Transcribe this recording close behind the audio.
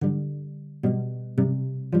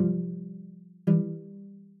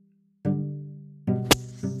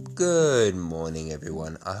Good morning,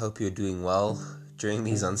 everyone. I hope you're doing well during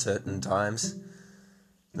these uncertain times.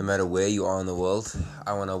 No matter where you are in the world,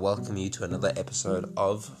 I want to welcome you to another episode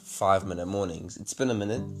of 5 Minute Mornings. It's been a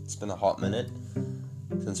minute, it's been a hot minute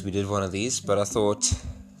since we did one of these, but I thought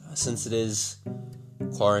since it is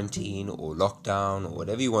quarantine or lockdown or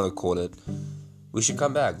whatever you want to call it, we should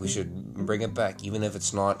come back. We should bring it back, even if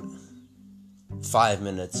it's not 5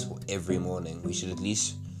 minutes every morning. We should at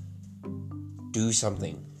least do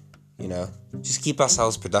something, just keep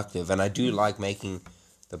ourselves productive. And I do like making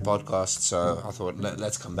the podcast, so I thought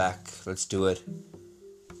let's come back, let's do it,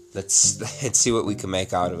 let's see what we can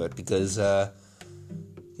make out of it, because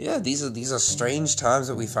these are strange times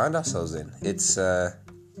that we find ourselves in. It's a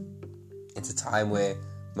time where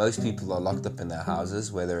most people are locked up in their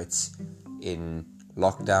houses, whether it's in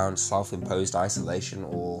lockdown, self-imposed isolation,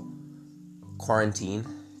 or quarantine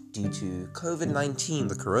due to COVID-19,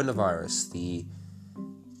 the coronavirus, the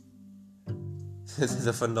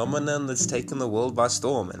phenomenon that's taken the world by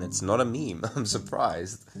storm. And it's not a meme. I'm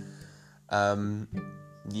surprised. It's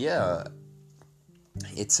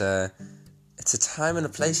a time and a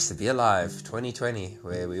place to be alive. 2020,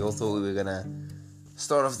 where we all thought we were gonna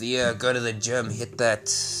start off the year, go to the gym, hit that,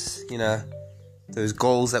 those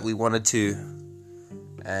goals that we wanted to,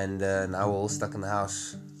 and now we're all stuck in the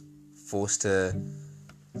house, forced to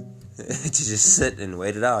just sit and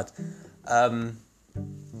wait it out.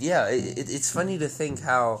 It's funny to think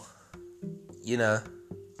how,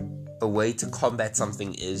 a way to combat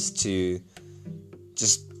something is to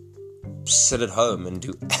just sit at home and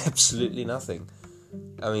do absolutely nothing.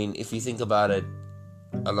 I mean, if you think about it,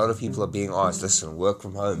 a lot of people are being asked, listen, work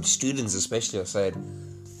from home. Students especially are said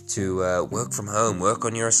to work from home, work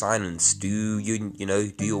on your assignments, do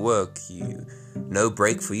your work, no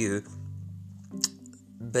break for you.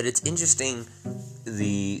 But it's interesting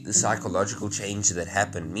the psychological change that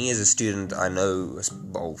happened. Me as a student, I know,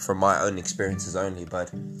 from my own experiences only,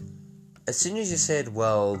 but as soon as you said,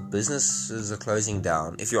 well, businesses are closing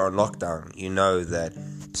down, if you're on lockdown, you know that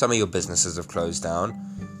some of your businesses have closed down,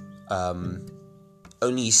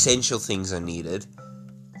 only essential things are needed,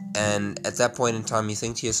 and at that point in time you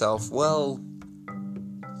think to yourself, well,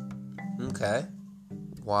 okay,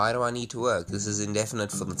 why do I need to work? This is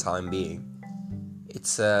indefinite for the time being.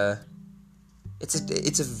 It's a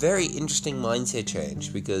very interesting mindset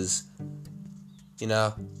change, because,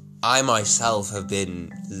 I myself have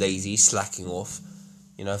been lazy, slacking off,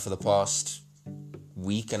 for the past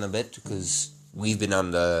week and a bit, because we've been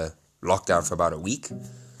under lockdown for about a week.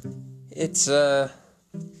 It's been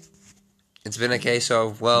a case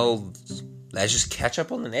of, well, let's just catch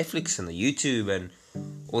up on the Netflix and the YouTube and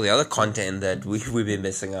all the other content that we've been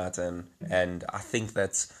missing out on, and I think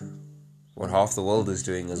that's what half the world is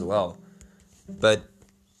doing as well. But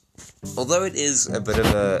although it is a bit of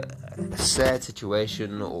a sad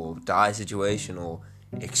situation, or dire situation, or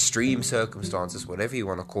extreme circumstances, whatever you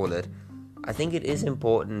want to call it, I think it is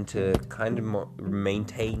important to kind of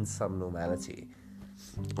maintain some normality.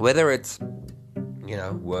 Whether it's,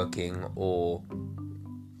 working, or,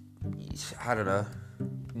 I don't know,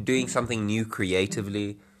 doing something new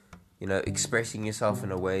creatively, expressing yourself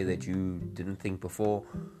in a way that you didn't think before.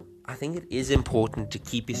 I think it is important to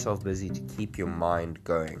keep yourself busy, to keep your mind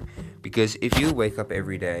going. Because if you wake up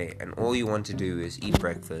every day and all you want to do is eat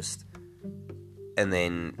breakfast and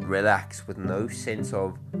then relax with no sense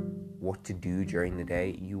of what to do during the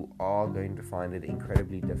day, you are going to find it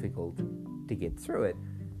incredibly difficult to get through it.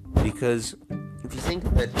 Because if you think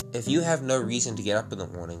of it, if you have no reason to get up in the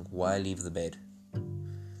morning, why leave the bed?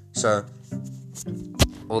 So,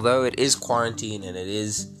 although it is quarantine and it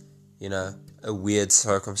is, a weird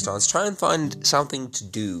circumstance, try and find something to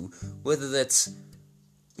do, whether that's,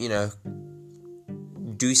 do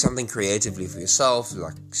something creatively for yourself,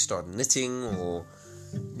 like start knitting, or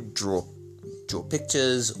draw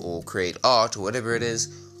pictures, or create art, or whatever it is.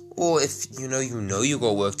 Or if you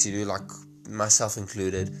got work to do, like myself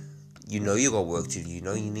included, you got work to do, you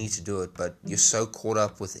need to do it, but you're so caught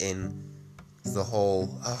up within the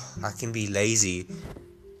whole, I can be lazy,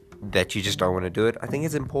 that you just don't want to do it. I think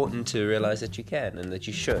it's important to realize that you can, and that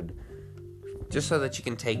you should, just so that you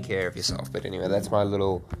can take care of yourself. But anyway, that's my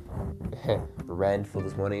little rant for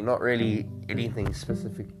this morning. Not really anything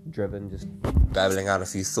specific driven, just babbling out a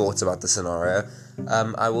few thoughts about the scenario.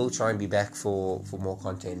 I will try and be back for more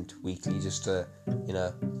content weekly, just to,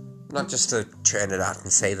 not just to churn it out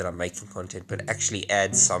and say that I'm making content, but actually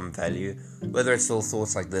add some value, whether it's little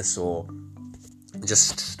thoughts like this, or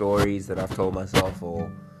just stories that I've told myself,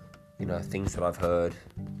 or things that I've heard.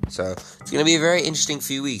 So it's going to be a very interesting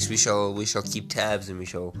few weeks. We shall keep tabs, and we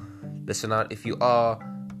shall listen out. If you are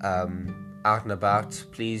out and about,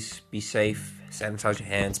 please be safe, sanitize your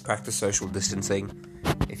hands, practice social distancing.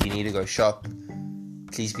 If you need to go shop,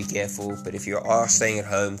 please be careful. But if you are staying at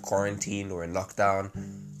home, quarantined, or in lockdown,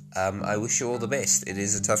 I wish you all the best. It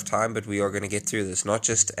is a tough time, but we are going to get through this, not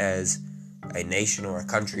just as a nation or a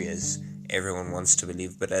country, as everyone wants to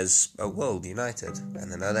believe, but as a world united.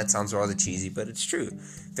 And I know that sounds rather cheesy, but it's true.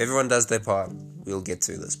 If everyone does their part, we'll get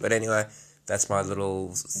through this. But anyway, that's my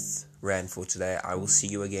little rant for today. I will see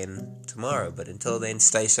you again tomorrow, but until then,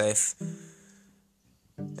 stay safe,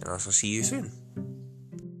 and I shall see you soon.